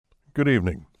Good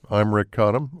evening. I'm Rick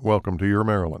Cottam. Welcome to Your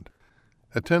Maryland.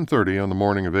 At 10:30 on the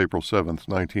morning of April 7,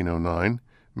 1909,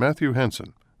 Matthew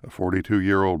Henson, a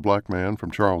 42-year-old black man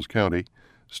from Charles County,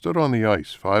 stood on the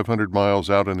ice 500 miles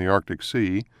out in the Arctic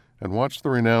Sea and watched the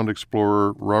renowned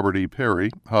explorer Robert E.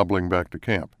 Peary hobbling back to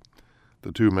camp.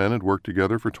 The two men had worked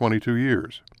together for 22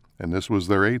 years, and this was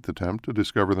their 8th attempt to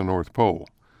discover the North Pole.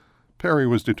 Peary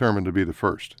was determined to be the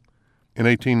first. In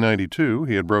 1892,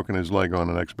 he had broken his leg on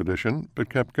an expedition, but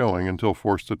kept going until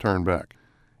forced to turn back.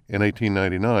 In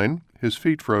 1899, his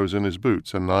feet froze in his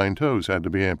boots and 9 toes had to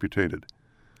be amputated.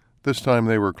 This time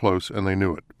they were close and they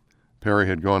knew it. Peary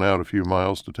had gone out a few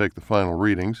miles to take the final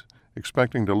readings,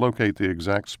 expecting to locate the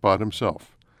exact spot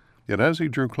himself. Yet as he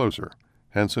drew closer,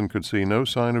 Henson could see no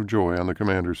sign of joy on the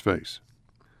commander's face.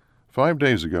 5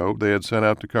 days ago, they had set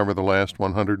out to cover the last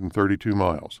 132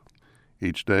 miles.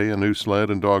 Each day, a new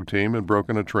sled and dog team had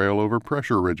broken a trail over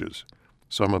pressure ridges,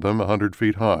 some of them 100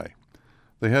 feet high.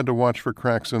 They had to watch for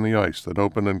cracks in the ice that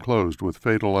opened and closed with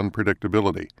fatal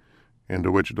unpredictability,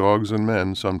 into which dogs and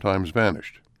men sometimes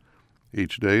vanished.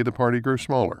 Each day, the party grew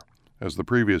smaller, as the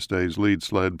previous day's lead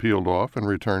sled peeled off and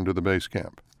returned to the base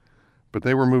camp. But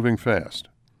they were moving fast.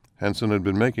 Henson had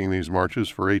been making these marches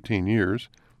for 18 years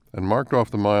and marked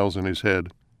off the miles in his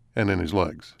head and in his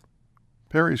legs.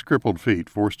 Peary's crippled feet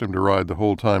forced him to ride the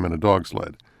whole time in a dog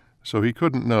sled, so he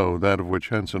couldn't know that of which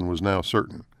Henson was now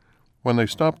certain. When they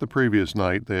stopped the previous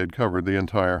night, they had covered the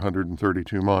entire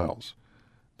 132 miles.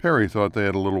 Peary thought they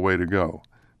had a little way to go,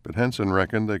 but Henson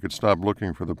reckoned they could stop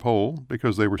looking for the pole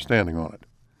because they were standing on it.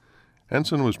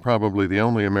 Henson was probably the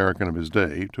only American of his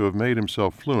day to have made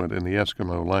himself fluent in the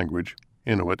Eskimo language,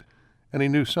 Inuit, and he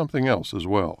knew something else as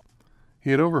well.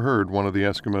 He had overheard one of the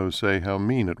Eskimos say how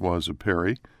mean it was of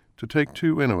Peary to take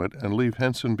 2 Inuit and leave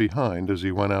Henson behind as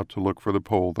he went out to look for the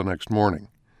pole the next morning.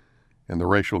 In the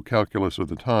racial calculus of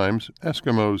the times,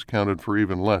 Eskimos counted for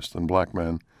even less than black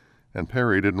men, and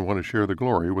Peary didn't want to share the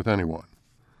glory with anyone.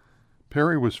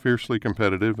 Peary was fiercely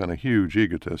competitive and a huge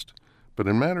egotist, but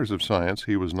in matters of science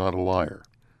he was not a liar.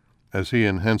 As he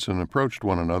and Henson approached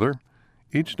one another,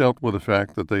 each dealt with the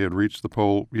fact that they had reached the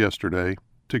pole yesterday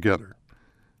together.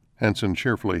 Henson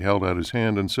cheerfully held out his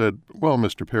hand and said, "Well,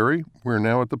 Mr. Peary, we're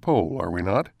now at the pole, are we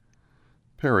not?"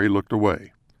 Peary looked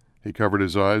away. He covered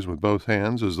his eyes with both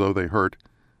hands as though they hurt,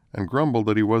 and grumbled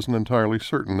that he wasn't entirely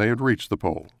certain they had reached the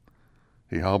pole.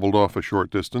 He hobbled off a short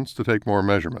distance to take more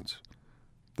measurements.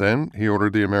 Then he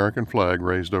ordered the American flag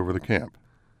raised over the camp.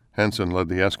 Henson led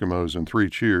the Eskimos in 3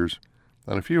 cheers,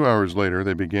 and a few hours later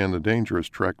they began the dangerous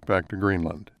trek back to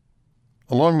Greenland.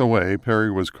 Along the way,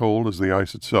 Peary was cold as the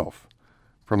ice itself.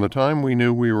 "From the time we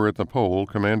knew we were at the pole,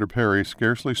 Commander Peary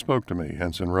scarcely spoke to me,"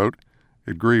 Henson wrote.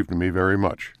 "It grieved me very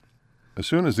much." As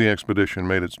soon as the expedition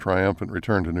made its triumphant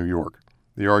return to New York,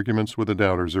 the arguments with the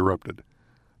doubters erupted.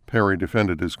 Peary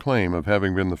defended his claim of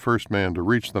having been the first man to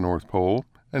reach the North Pole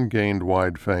and gained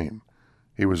wide fame.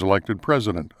 He was elected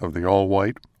president of the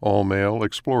all-white, all-male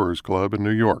Explorers Club in New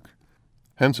York.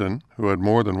 Henson, who had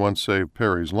more than once saved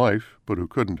Peary's life, but who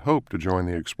couldn't hope to join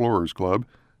the Explorers Club,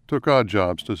 took odd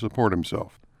jobs to support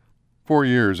himself. 4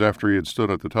 years after he had stood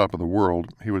at the top of the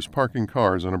world, he was parking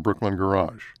cars in a Brooklyn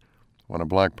garage. When a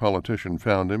black politician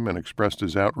found him and expressed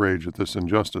his outrage at this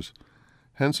injustice,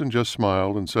 Henson just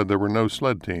smiled and said there were no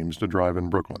sled teams to drive in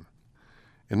Brooklyn.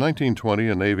 In 1920,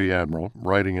 a Navy admiral,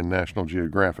 writing in National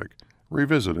Geographic,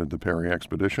 revisited the Peary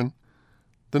expedition.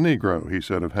 "The Negro," he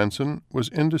said of Henson, "was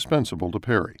indispensable to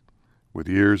Peary. With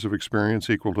years of experience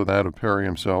equal to that of Peary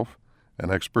himself,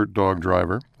 an expert dog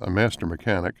driver, a master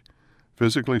mechanic,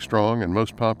 physically strong and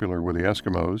most popular with the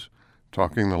Eskimos,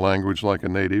 talking the language like a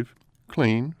native,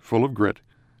 clean, full of grit,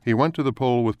 he went to the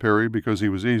pole with Peary because he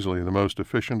was easily the most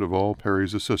efficient of all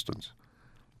Peary's assistants."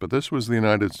 But this was the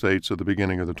United States at the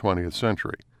beginning of the 20th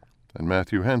century, and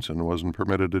Matthew Henson wasn't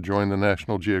permitted to join the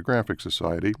National Geographic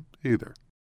Society either.